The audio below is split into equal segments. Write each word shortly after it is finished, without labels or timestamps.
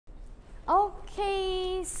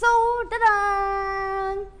OK，so 噔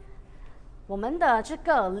噔，我们的这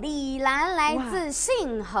个李兰来自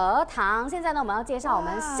信和堂。现在呢，我们要介绍我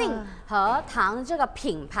们信和堂这个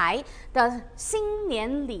品牌的新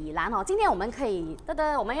年李兰哦。今天我们可以噔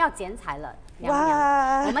噔，我们要剪彩了，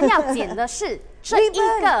哇！我们要剪的是这一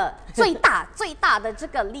个最大的这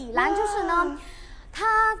个李兰，就是呢。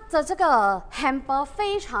它的这个 hamper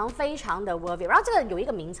非常的 worthy， 然后这个有一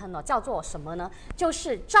个名称哦，叫做什么呢？就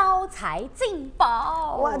是招财进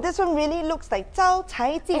宝。哇 ，this one really looks like 招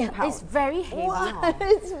财进宝。It's very heavy 哦。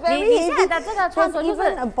It's very heavy。你现在的这个穿着就是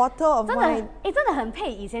a bottle of 真的，真的很配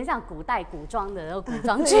以前像古代古装的那个古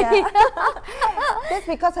装剧。That's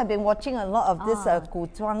because I've been watching a lot of this 古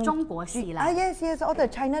装中国戏啦。Yes, all the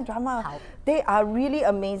China drama. They are really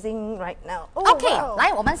amazing right now. OK，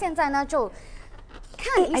 来，我们现在呢就。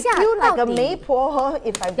看一下 I feel like 到 a 底 maypole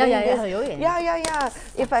if I bring this. 有点 Yeah.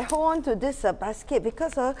 If I hold on to this basket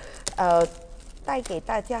because 带给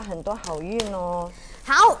大家很多好运哦。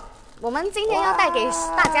好，我们今天要带给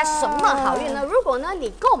大家什么好运呢？如果呢你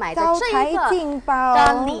购买的这一个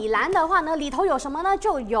的李兰的话呢，里头有什么呢？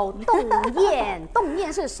就有冻燕。冻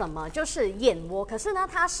燕是什么？就是燕窝。可是呢，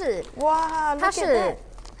它是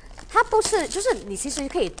它不是，就是你其实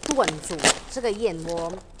可以炖煮这个燕窝，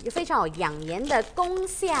非常有养颜的功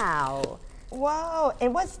效。Wow,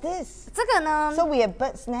 and what's this? 这个呢 So we have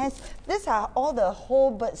bird's nest. These are all the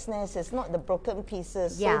whole bird's nests. It's not the broken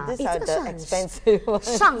pieces. Yeah, so these are the expensive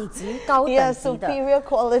ones. 上级高等级的 superior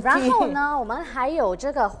quality. 然后呢，我们还有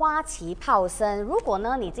这个花旗泡参。如果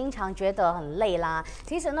呢你经常觉得很累啦，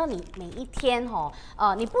其实呢你每一天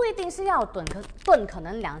你不一定是要炖可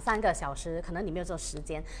能2-3个小时，可能你没有这个时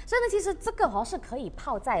间。所以呢，其实这个是可以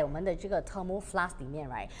泡在我们的这个 thermal flask 里面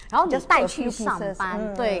 ，right？ 然后你带去上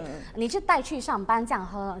班，对，你去带去上班这样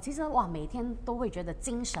喝，其实哇，每天都会觉得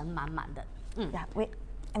精神满满的。Yeah, wait.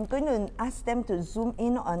 I'm going to ask them to zoom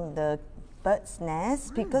in on the bird's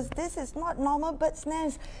nest because this is not normal bird's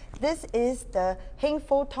nest. This is the Heng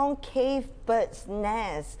Foh Tong cave bird's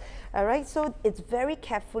nest. All right, so it's very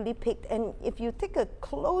carefully picked, and if you take a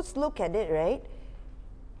close look at it, right,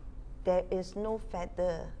 there is no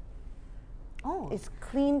feather. Oh, it's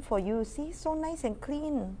clean for you. See, so nice and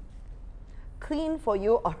clean. Clean for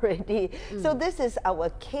you already. So this is our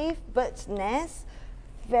cave bird's nest.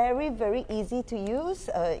 Very easy to use.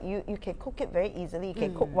 You can cook it very easily. You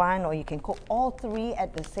can cook one or you can cook all 3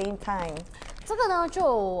 at the same time. 这个呢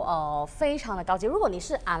就非常的高级。如果你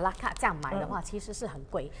是阿拉卡这样买的话，其实是很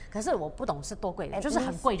贵。可是我不懂是多贵的，就是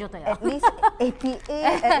很贵就对了。At least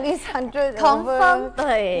 88, at least 100. Confirm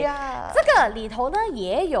对。Yeah. 这个里头呢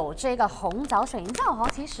也有这个红枣水。你知道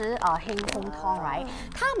其实Heng Foh Tong right，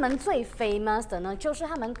 他们最 famous 的呢就是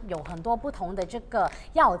他们有很多不同的这个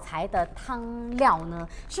药材的汤料呢，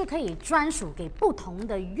是可以专属给不同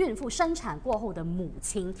的孕妇生产过后的母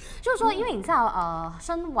亲。就是说，因为你知道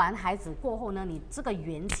生完孩子过后呢，你这个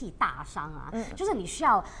元气大伤啊，就是你需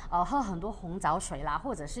要喝很多红枣水啦，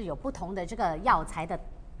或者是有不同的这个药材的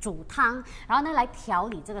煮汤，然后呢来调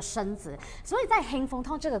理这个身子。所以在 Heng Foh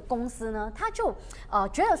Tong 这个公司呢，他就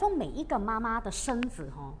觉得说每一个妈妈的身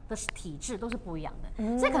子的体质都是不一样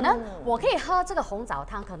的，所以可能我可以喝这个红枣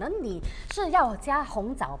汤，可能你是要加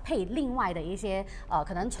红枣配另外的一些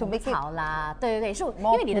可能虫草啦，对，是因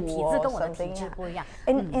为你的体质跟我的体质不一样。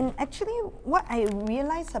And actually, what I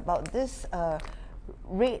realized about this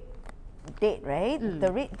red date, right?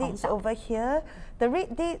 The red dates over here. The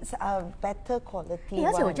red dates are better quality.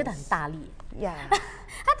 而且我觉得很大力。Yeah.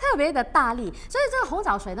 它特别的大力，所以这个红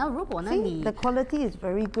枣水呢，如果呢你 the quality is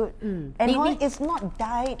very good. And it's not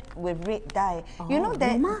dyed with red dye. You know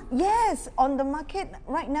that? Yes, on the market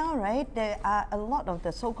right now, right? There are a lot of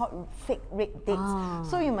the so-called fake red dates.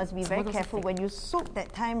 So you must be very careful when you soak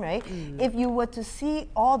that time, right? If you were to see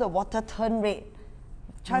all the water turn red,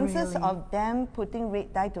 chances of them putting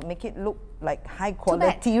red dye to make it look like high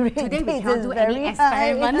quality red dates is very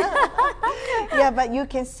high. Yeah, but you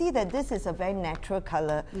can see that this is a very natural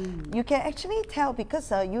color. You can actually tell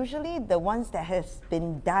because usually the ones that has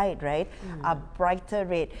been dyed, right, are brighter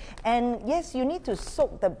red. And yes, you need to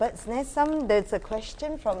soak the bird's nest. There's a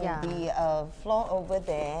question from the floor over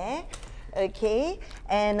there. Okay,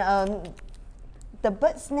 and the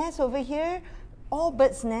bird's nest over here, all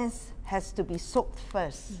bird's nests has to be soaked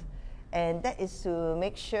first, and that is to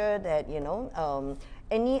make sure that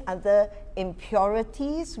any other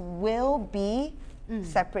impurities will be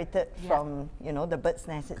separated from the bird's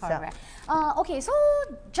nest itself. Correct. Okay, so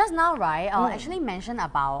just now, right? Actually mentioned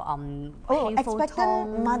about Heng Foh expectant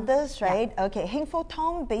Tong mothers, right? Okay, Heng Foh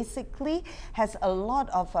Tong basically has a lot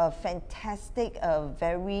of fantastic,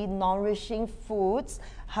 very nourishing foods.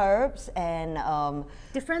 herbs and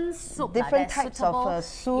different soup, different types of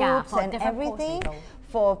soups and everything.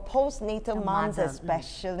 For postnatal moms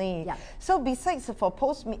especially. So besides for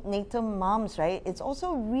postnatal moms, right, it's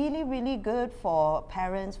also really, really good for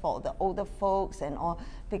parents, for the older folks and all,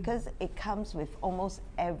 because it comes with almost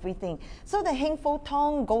everything. So the Heng Foh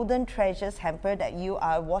Tong Golden Treasures hamper that you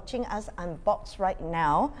are watching us unbox right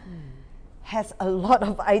now has a lot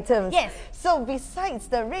of items. Yes. So besides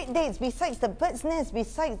the red dates, besides the bird's nest,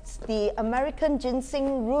 besides the American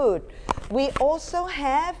ginseng root, we also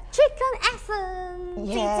have chicken essence.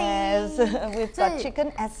 Yes, we've got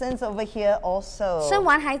chicken essence over here also. 生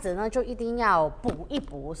完孩子呢，就一定要补一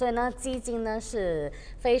补，所以呢，鸡精呢是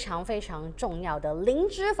非常非常重要的，零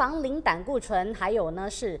脂肪、零胆固醇，还有呢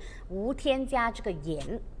是无添加这个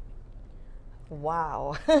盐。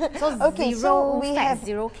Wow. So okay, so we fat, have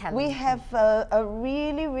zero calories. We have a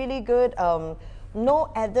really, really good no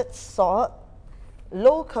added salt,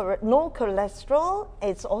 no cholesterol.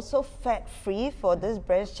 It's also fat-free for this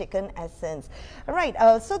breast chicken essence. All right,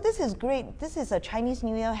 so this is great. This is a Chinese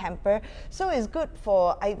New Year hamper. So it's good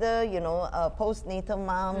for either, you know, postnatal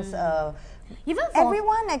moms, even for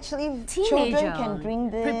everyone actually, children can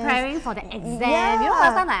drink this. Preparing for the exam. You know,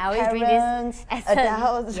 last time I always drink this essence.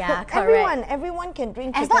 Adults, yeah, correct. Everyone can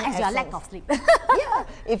drink as chicken long as you essence. lack of sleep. Yeah,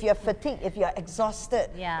 if you're fatigued, if you're exhausted,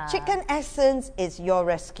 chicken essence is your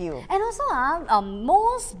rescue. And also,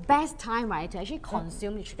 most best time, right, to actually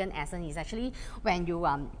consume the chicken essence is actually when you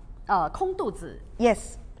空肚子.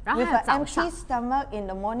 Yes. With an empty 早上 stomach in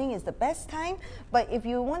the morning is the best time, but if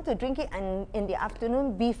you want to drink it in the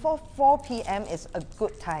afternoon, before 4 p.m. is a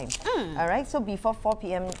good time. All right, so before 4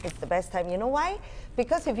 p.m. is the best time. You know why?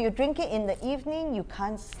 Because if you drink it in the evening, you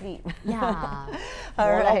can't sleep. Yeah. All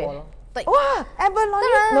right. Wow,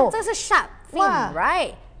 abalone? No. 这是 shark fin,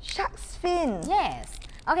 right? Shark's fin. Yes.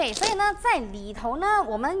 OK， 所以呢，在里头呢，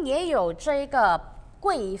我们也有这个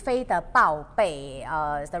贵妃的宝贝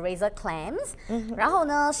，the razor clams。然后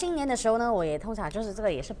呢，新年的时候呢，我也通常就是这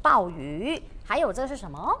个也是鲍鱼，还有这是什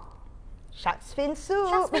么 ？Shark's fin soup.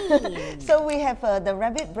 Shark's fin. So we have the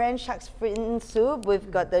rabbit brand shark's fin soup. We've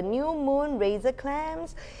got the new moon razor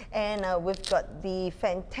clams, and we've got the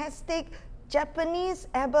fantastic Japanese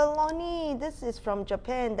abalone. This is from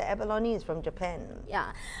Japan. The abalone is from Japan.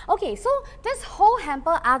 Yeah. Okay, so this whole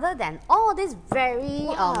hamper, other than all these very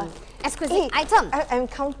exquisite items, I'm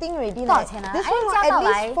counting already. 多少钱啊？ This one at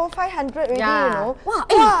least 400-500 already, you know. 哇，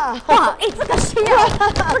这个需要，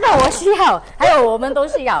这个我需要，还有我们都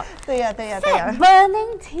需要。对呀。Fat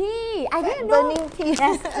burning tea. I didn't know. Burning tea.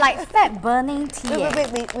 Yes, like fat burning tea.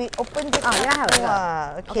 Wait, we open this. 原来还有这个。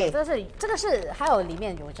哇 OK， 这个是还有里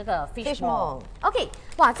面有这个 fish maw。OK，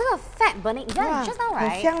 哇，这个 fat burning， 你知道 just now right？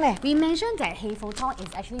 很香嘞。We mentioned that Heng Foh Tong is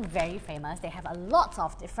actually very famous. They have a lot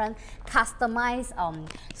of different customized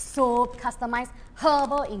soup, customized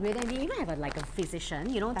herbal ingredients. They even have like a physician,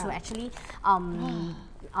 you know, to actually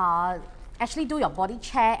actually do your body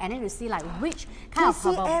check, and then you see like which kind of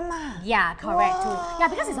herbal. Yeah, correct. Yeah,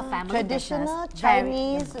 because it's a family traditional business.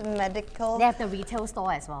 Chinese medical. They have the retail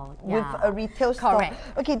store as well. With a retail store. Correct.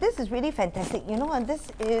 Okay, this is really fantastic. You know what? This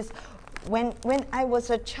is when I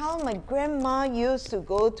was a child, my grandma used to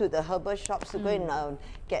go to the herbal shops to go and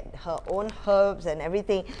get her own herbs and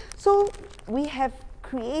everything. So we have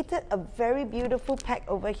created a very beautiful pack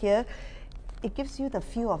over here. It gives you the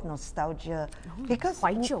feel of nostalgia because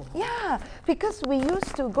because we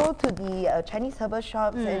used to go to the Chinese herbal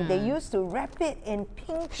shops and they used to wrap it in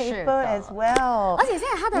pink paper as well. 而且现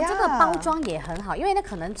在它的这个包装也很好，因为呢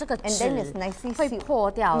可能这个纸会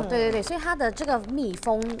破掉，对，所以它的这个密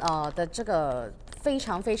封的这个非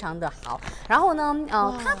常非常的好。然后呢，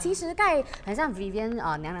它其实很像 Vivian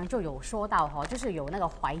娘娘就有说到就是有那个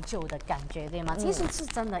怀旧的感觉，对吗？其实是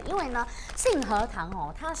真的，因为呢，信和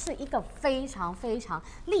堂它是一个非常非常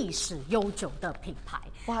历史悠久的品牌。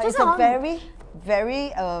哇，就是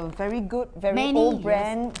very good, very old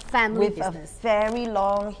brand family with business. a very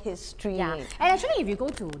long history. Yeah, and actually, if you go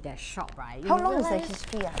to their shop, right? How long is the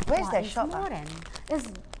history? Where's their shop? It's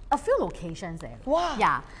a few locations there. Wow.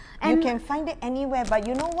 Yeah. And you can find it anywhere, but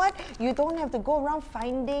you know what? You don't have to go around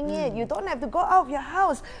finding it. You don't have to go out of your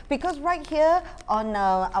house because right here on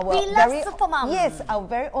our our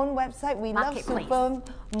very own website, we love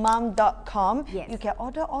supermom.com. Yes. You can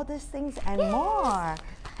order all these things and more.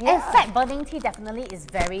 And fat burning tea definitely is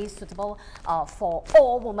very suitable for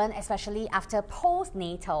all women, especially after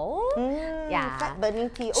postnatal. Fat burning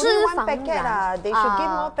tea. Only one packet. They should give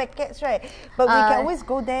more packets, right? But we can always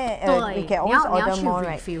go there and we can always order more,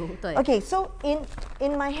 right? Okay, so in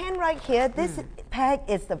my hand right here, this pack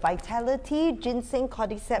is the Vitality Ginseng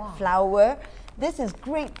Cordyceps Flower. This is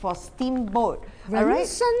great for steamboat. 人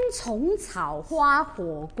参虫草花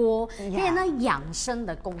火锅，可以呢养生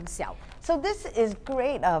的功效。So this is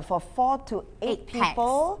great for 4 to 8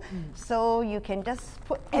 people. So you can just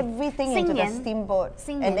put everything into the steamboat,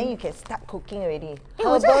 and then you can start cooking already.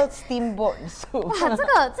 Herbal steamboat soup. 哇，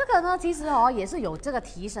这个呢，其实也是有这个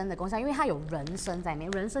提神的功效，因为它有人参在里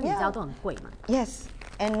面，人参你知道都很贵嘛。Yes.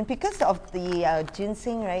 And because of the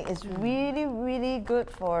ginseng, right, it's really, really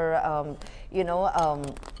good for, you know,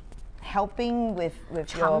 helping with your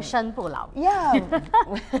长生不老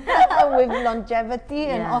with longevity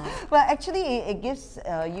and all. Well, actually, it gives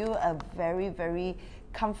you a very, very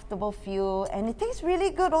comfortable feel, and it tastes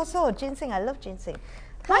really good also. Ginseng, I love ginseng.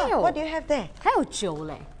 What do you have there? 还有酒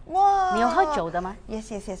嘞。哇，你有喝酒的吗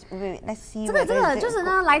 ？Yes, yes, yes. Wait, let's see. 这个就是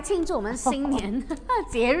呢，来庆祝我们新年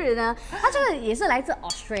节日呢。它这个也是来自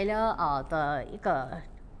Australia 的一个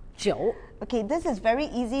酒。Okay, this is very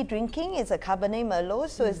easy drinking. It's a Cabernet Merlot,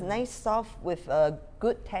 so it's nice, soft with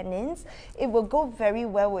good tannins. It will go very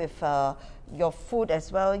well with your food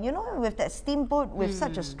as well. You know, with that steamboat with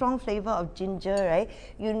such a strong flavor of ginger, right?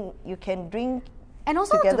 You can drink. And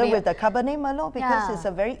also together with the Cabernet Merlot because it's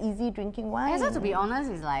a very easy drinking wine. And also, to be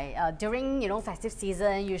honest, it's like during festive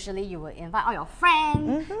season, usually you will invite all your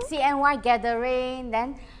friends, CNY gathering.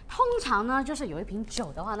 Then 通常呢，就是有一瓶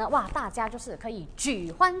酒的话呢，哇，大家就是可以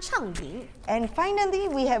举欢畅饮。And finally,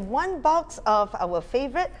 we have 1 box of our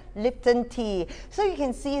favorite Lipton tea. So you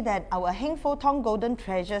can see that our Heng Foh Tong Golden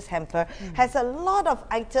Treasures hamper has a lot of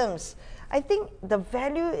items. I think the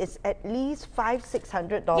value is at least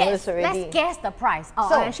 $500-600 already. Let's guess the price. Oh,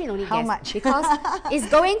 so, actually, no need how guess much? Because it's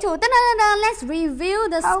going to. Let's reveal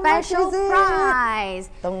the special prize.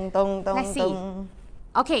 Let's see.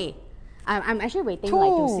 Okay. I'm actually waiting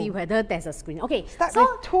to see whether there's a screen. Okay, Start so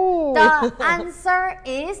with 2. The answer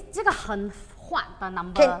is 这个很换的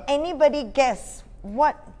number. Can anybody guess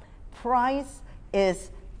what price is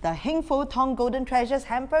the Heng Foh Tong Golden Treasures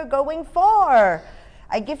hamper going for?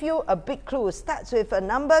 I give you a big clue. Starts with a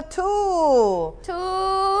number 2.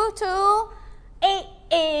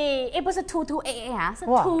 22888，不是2288啊，是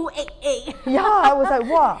288。Yeah, I was like,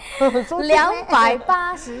 wow. So 288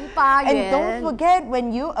 And 元。 don't forget,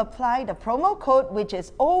 when you apply the promo code, which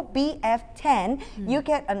is OBF10, you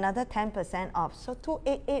get another 10% off. So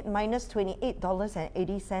 288 minus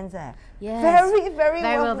 $28.80. Yes. Very, very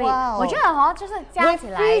worthwhile. 我觉得就是加起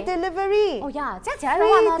With 来 free delivery. 哦呀，加起来的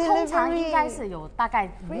话呢，通常应该是有大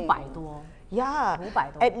概500多。Yeah,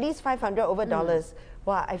 500多 at least $500 over dollars.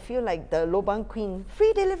 Wow, I feel like the Lobang Queen.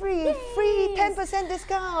 Free delivery, free 10%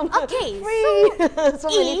 discount. Okay, free. So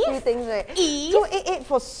many free things, right? 288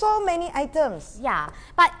 for so many items. Yeah,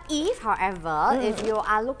 but however, if you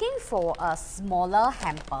are looking for a smaller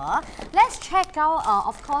hamper, let's check out,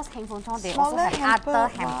 of course, Heng Foh Tong. They also have other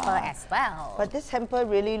hamper as well. But this hamper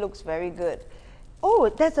really looks very good. Oh,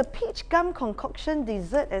 there's a peach gum concoction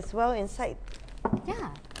dessert as well inside. Yeah.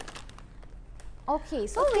 Okay,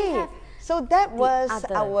 so we have. So that was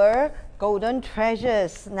our golden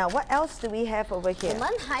treasures. Now, what else do we have over here? 我们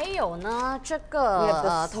还有呢，这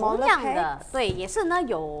个同样的，对，也是呢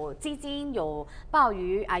有鸡精、有鲍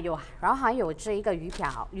鱼啊，然后还有这一个鱼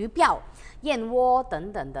鳔、燕窝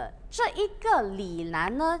等等的。这一个里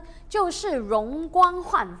南呢，就是容光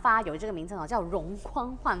焕发，有这个名称叫容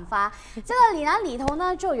光焕发。这个里南里头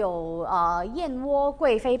呢，就有燕窝、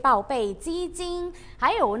贵妃宝贝、鸡精，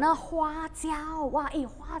还有呢花椒。哇，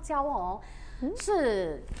花椒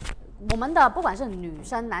是。我们的不管是女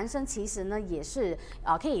生、男生，其实呢也是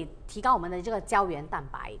可以提高我们的这个胶原蛋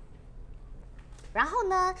白。然后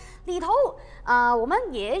呢，里头我们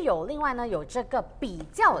也有另外呢有这个比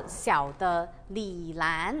较小的李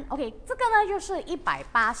兰 ，OK， 这个呢就是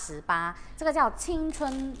188，这个叫青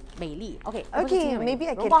春美丽 ，OK。Okay, maybe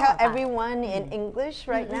I can tell everyone in English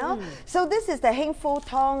right now. So this is the Heng Foh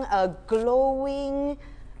Tong glowing,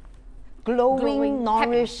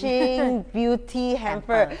 nourishing beauty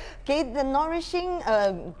hamper. Okay, the nourishing,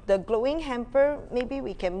 the glowing hamper. Maybe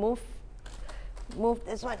we can move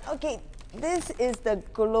this one. Okay. This is the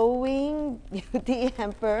glowing beauty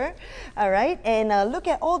hamper, all right? And look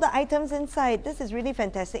at all the items inside. This is really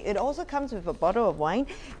fantastic. It also comes with a bottle of wine.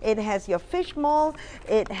 It has your fish maw.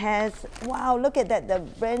 It has, wow, look at that, the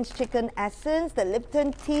French chicken essence, the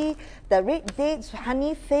Lipton tea, the red dates,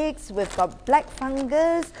 honey figs. We've got black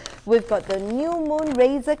fungus. We've got the new moon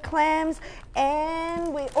razor clams.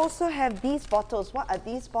 And we also have these bottles. What are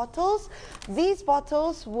these bottles? These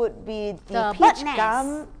bottles would be the peach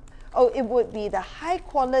gum. Oh, it would be the high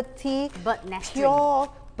quality, pure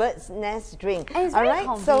bird's nest drink. And it's very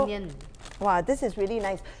convenient. So, wow, this is really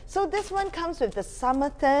nice. So this one comes with the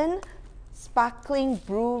Somerton Sparkling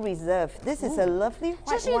Brew Reserve. This is a lovely white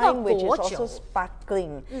这是一个 wine which is 果酒。 also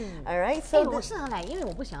sparkling. All right, 哎， so 我 this, 适合来，因为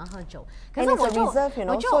我不喜欢喝酒，可 and 是 it's 我 a 就 reserve, you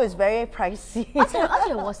我 know, 就 so it's very pricey. 而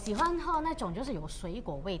且我喜欢喝那种就是有水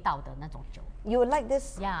果味道的那种酒。 You would like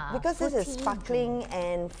this Yeah, because this is fruity sparkling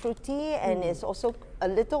and fruity, and it's also a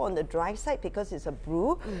little on the dry side because it's a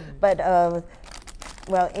brew. But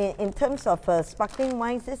well, in terms of sparkling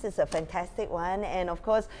wines, this is a fantastic one. And of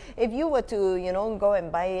course, if you were to, you know, go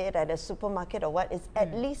and buy it at a supermarket or what, it's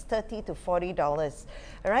at least $30 to $40.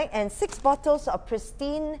 All right, and 6 bottles of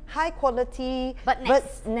pristine, high quality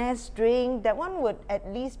Bird's nest drink. That one would at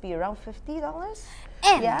least be around $50.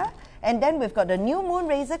 And- yeah. And then we've got the New Moon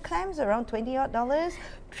Razor clams, around $20 odd.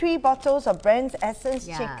 3 bottles of Brand's Essence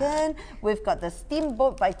chicken. We've got the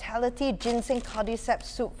Steamboat Vitality Ginseng Cordyceps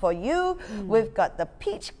soup for you. We've got the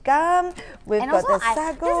peach gum. We've And got also, the I,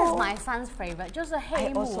 sago. this is my son's favorite， 就是黑 I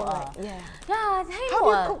木 also 耳 like, yeah. 呀，黑 How 木 do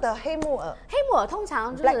you 耳 cook the 黑木耳？黑木耳通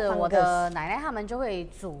常就 Black 是 fungus 我的奶奶他们就会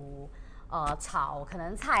煮炒可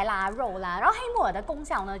能菜啦、肉啦，然后黑木耳的功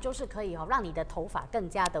效呢，就是可以让你的头发更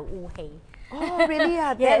加的乌黑。 Oh, really?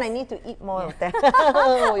 Then Yes. I need to eat more of that.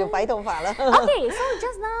 我有白头发了。 Okay, so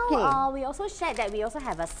just now Okay. we also shared that we also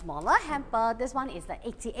have a smaller hamper. This one is the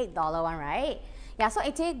 $88 one, right? Yeah, so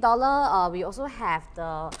 $88. We also have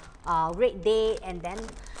the red date and then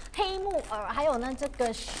黑木耳，还有呢这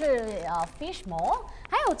个是fish maw，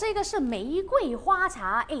 还有这个是玫瑰花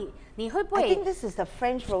茶。哎，你会不 I 会 think this is the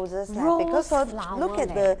French roses Rose because of, flower look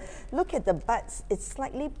at the buds. It's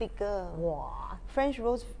slightly bigger. 哇？ French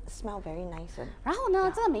rose smell very nice. 然后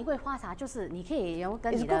呢，这个玫瑰花茶就是你可以用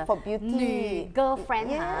跟 It's 你的 good for beauty. 女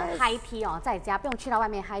girlfriend 啊 Yes. high tea 哦，在家不用去到外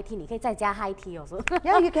面 high tea， 你可以在家 high tea 哦。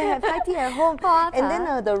Yeah, you can have high tea at home. 花茶。 And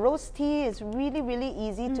then the rose tea is really, really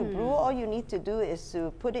easy to brew. All you need to do is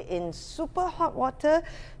to put it in super hot water.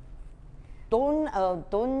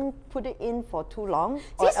 Don't put it in for too long,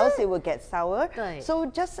 or 其实 else it will get sour. 对。 So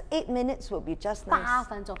just 8 minutes will be just 8 nice.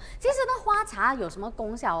 分钟。其实呢，花茶有什么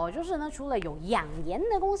功效哦？就是呢，除了有养颜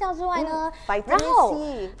的功效之外呢， Vitamin 然后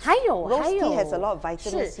C 还有 Rose tea has a lot of vitamin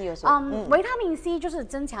是 C also 维他命 C 就是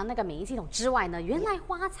增强那个免疫系统之外呢，原来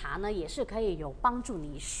花茶呢也是可以有帮助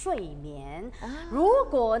你睡眠。如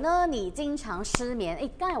果呢你经常失眠，哎，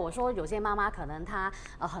刚才我说有些妈妈可能她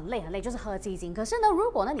很累，就是喝鸡精。可是呢，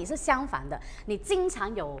如果呢你是相反的，你经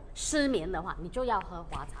常有失眠的话，你就要喝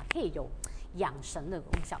花茶，可以有养神的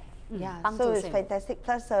功效。Yeah, 帮 so 助 it's 睡眠。 fantastic.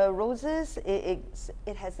 Plus, roses,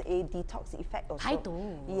 it has a detox effect also. 排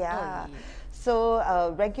毒， Yeah. 对。 So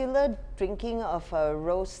regular drinking of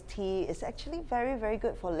rose tea is actually very, very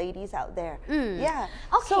good for ladies out there. Yeah.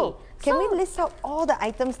 Okay, So can we so- list out all the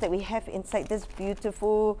items that we have inside this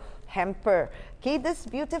beautiful hamper? Okay, this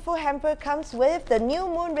beautiful hamper comes with the New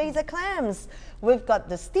Moon Razor clams. We've got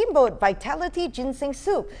the Steamboat Vitality Ginseng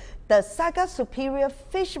soup, the Saga Superior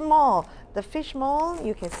fish maw. The fish maw,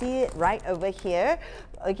 you can see it right over here.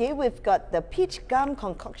 Okay, we've got the peach gum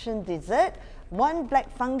concoction dessert, 1 black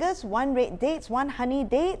fungus, 1 red dates, 1 honey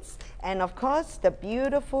dates, and of course the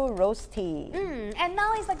beautiful rose tea. And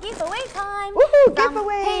now it's the giveaway time. Woohoo, From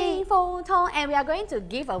giveaway. Heng Foh Tong, and we are going to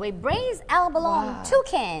give away braised abalone Wow. 2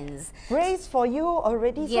 cans. Braised for you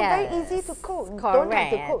already, so very easy to cook. Don't have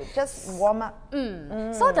to correct. cook, just warm up.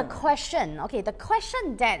 So the question, okay, the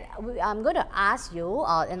question that I'm going to ask you,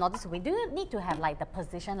 in order to, we do need to have like the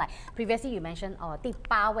position, like previously you mentioned, 第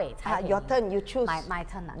8位才可以 Your turn, you choose. My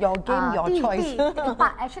turn 啊 Your game, your choice.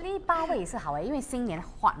 Actually 8位是好诶，因为新年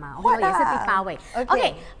换嘛，我也是第8位。 Okay.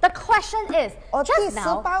 Okay, the question is 哦 just 第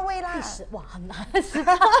now 18位啦第10哇很难18。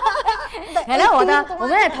原来我们的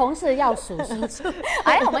同事要数，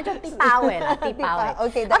哎，我们就第8位了，第8位。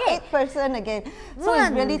 Okay, the 8th person again. So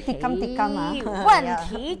it's really tikam 啊。问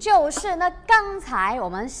题就是呢，刚才我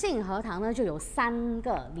们信和堂呢就有3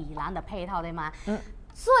个李兰的配套，对吗？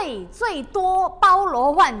最多包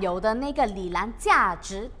罗万有的那个李兰价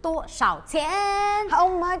值多少钱 How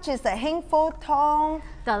much is the Heng Foh Tong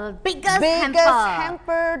 ？The biggest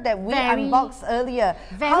hamper that we Very- unboxed earlier?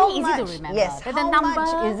 very How easy much? to remember. Yes, The how number-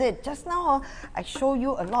 much is it? Just now I show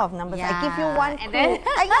you a lot of numbers. I give you Yeah, one and clue. then-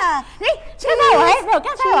 哎呀，刚才我还没有，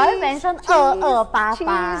刚才我还 mention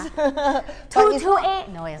 2288 228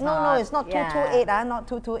 No, it's No, not. no, it's not Yeah. 228, not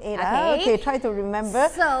 228. Okay. Okay, try to remember.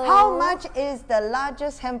 So- How much is the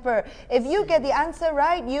largest hamper? If you get the answer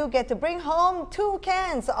right, you get to bring home 2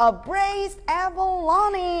 cans of braised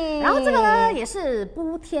abalone. 然后这个呢也是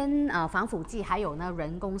不添防腐剂，还有呢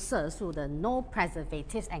人工色素的 No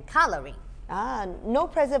preservatives and coloring。 No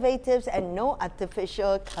preservatives and no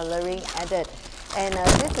artificial coloring added. And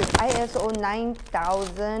this is ISO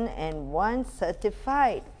 9001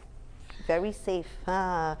 certified. Very safe.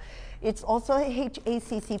 It's also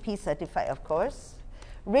HACCP certified, of course.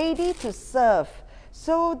 Ready to serve.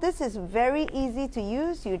 So this is very easy to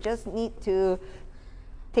use. You just need to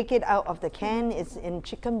take it out of the can. It's in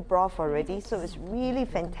chicken broth already, so it's really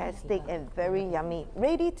fantastic and very yummy.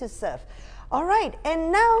 Ready to serve. All right,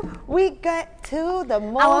 and now we get to the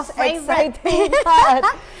most exciting part.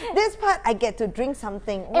 This part, I get to drink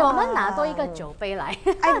something. Wow. 我们拿多一个酒杯来。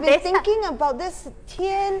I've been thinking about this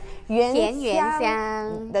天元香,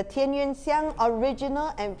 香 the 天元香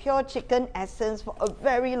original and pure chicken essence for a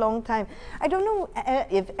very long time. I don't know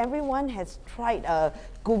if everyone has tried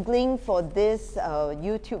Googling for this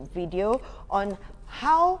YouTube video on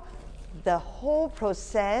how the whole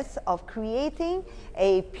process of creating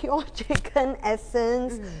a pure chicken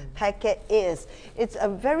essence packet is. It's a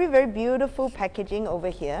very, very beautiful packaging over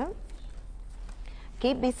here.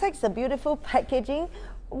 Okay, besides the beautiful packaging,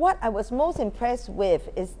 what I was most impressed with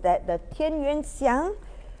is that the 天元香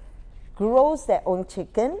grows their own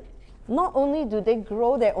chicken. Not only do they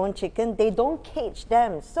grow their own chicken, they don't cage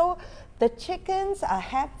them. So the chickens are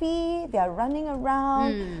happy, they are running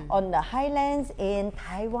around on the highlands in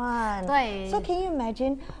Taiwan. 对 So can you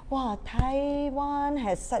imagine, wow, Taiwan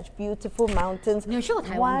has such beautiful mountains, 你有去过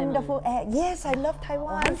台湾的吗？ wonderful air. Yes, I love 我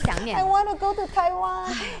Taiwan. 很想念。 I want to go to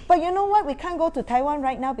Taiwan. But you know what? We can't go to Taiwan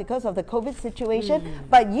right now because of the COVID situation.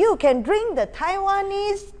 But you can drink the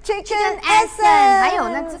Taiwanese chicken essence. 还有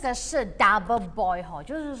呢，这个是 double boil 哈，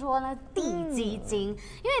就是说呢地鸡精，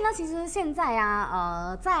因为呢其实现在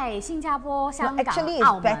啊，在新加坡、香港、 Actually,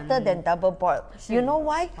 澳 it's 门 better than double boiled. You know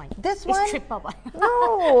why? This It's one, triple boil.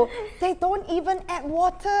 no, they don't even add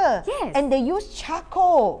water. Yes. And they use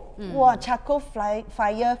charcoal. Wow, charcoal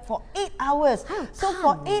fire for 8 hours. So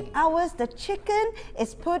for 8 hours, the chicken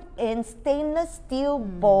is put in stainless steel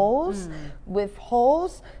bowls with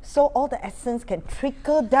holes, so all the essence can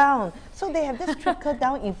trickle down. So they have this trickle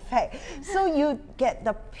down effect. So you get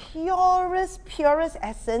the purest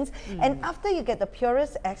essence. And after you get the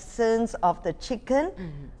purest essence of the chicken,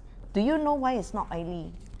 do you know why it's not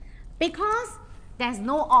oily? Because there's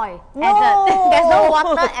no oil added. There's no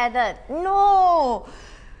water added. No,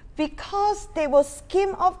 because they will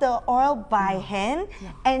skim off the oil by hand,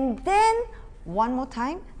 and then one more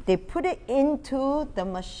time they put it into the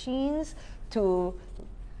machines to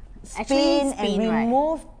spin and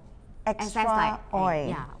remove extra oil.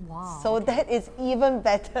 Yeah, wow. So that is even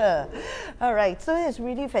better. All right, so it's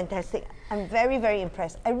really fantastic. I'm very, very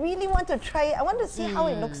impressed. I really want to try it. I want to see how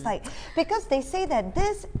it looks like, because they say that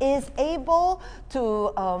this is able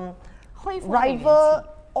to rival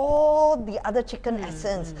all the other chicken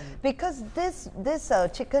essence, because this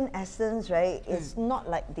chicken essence, right, is not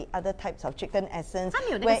like the other types of chicken essence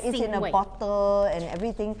where it's in a bottle and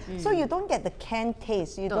everything. So you don't get the canned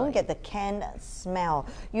taste, you don't get the canned smell,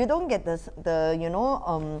 you don't get the you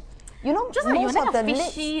know,就是有 most 那 of 个 the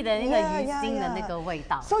fishy 的那个鱼腥的那个味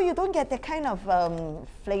道。 So you don't get that kind of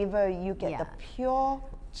flavor, you get the pure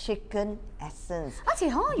chicken essence. 而且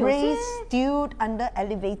哦，有些 Braised, stewed under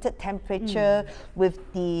elevated temperature with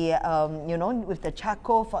the with the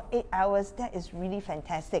charcoal for 8 hours. That is really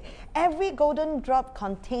fantastic. Every golden drop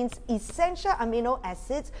contains essential amino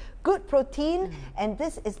acids, good protein, and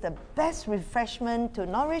this is the best refreshment to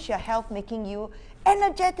nourish your health, making you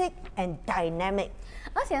energetic and dynamic.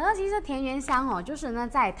 而且呢，其实田园香哦，就是呢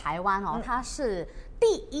在台湾哦，它是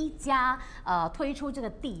第一家推出这个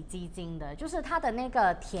地鸡精的，就是它的那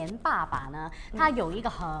个田爸爸呢，他有一个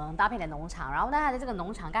很大片的农场，然后呢，他的这个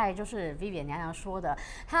农场刚才就是 Vivian 娘娘说的，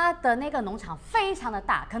他的那个农场非常的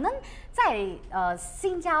大，可能在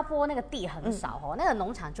新加坡那个地很少哦，那个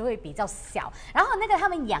农场就会比较小，然后那个他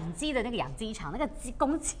们养鸡的那个养鸡场，那个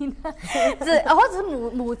公鸡呢，或者是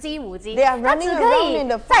母鸡，它只可以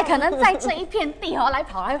可能在这一片地哦来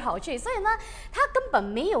跑来跑去，所以呢，它根本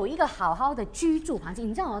没有一个好好的居住环境。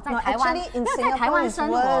你知道在台湾，没有在台湾生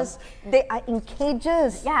活 ，they are in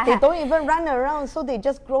cages. Yeah, they don't even run around, so they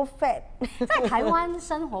just grow fat. 在台湾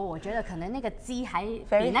生活，我觉得可能那个鸡还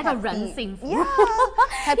比那个人幸福。Yeah,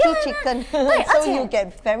 happy chicken. So you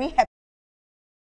get very happy.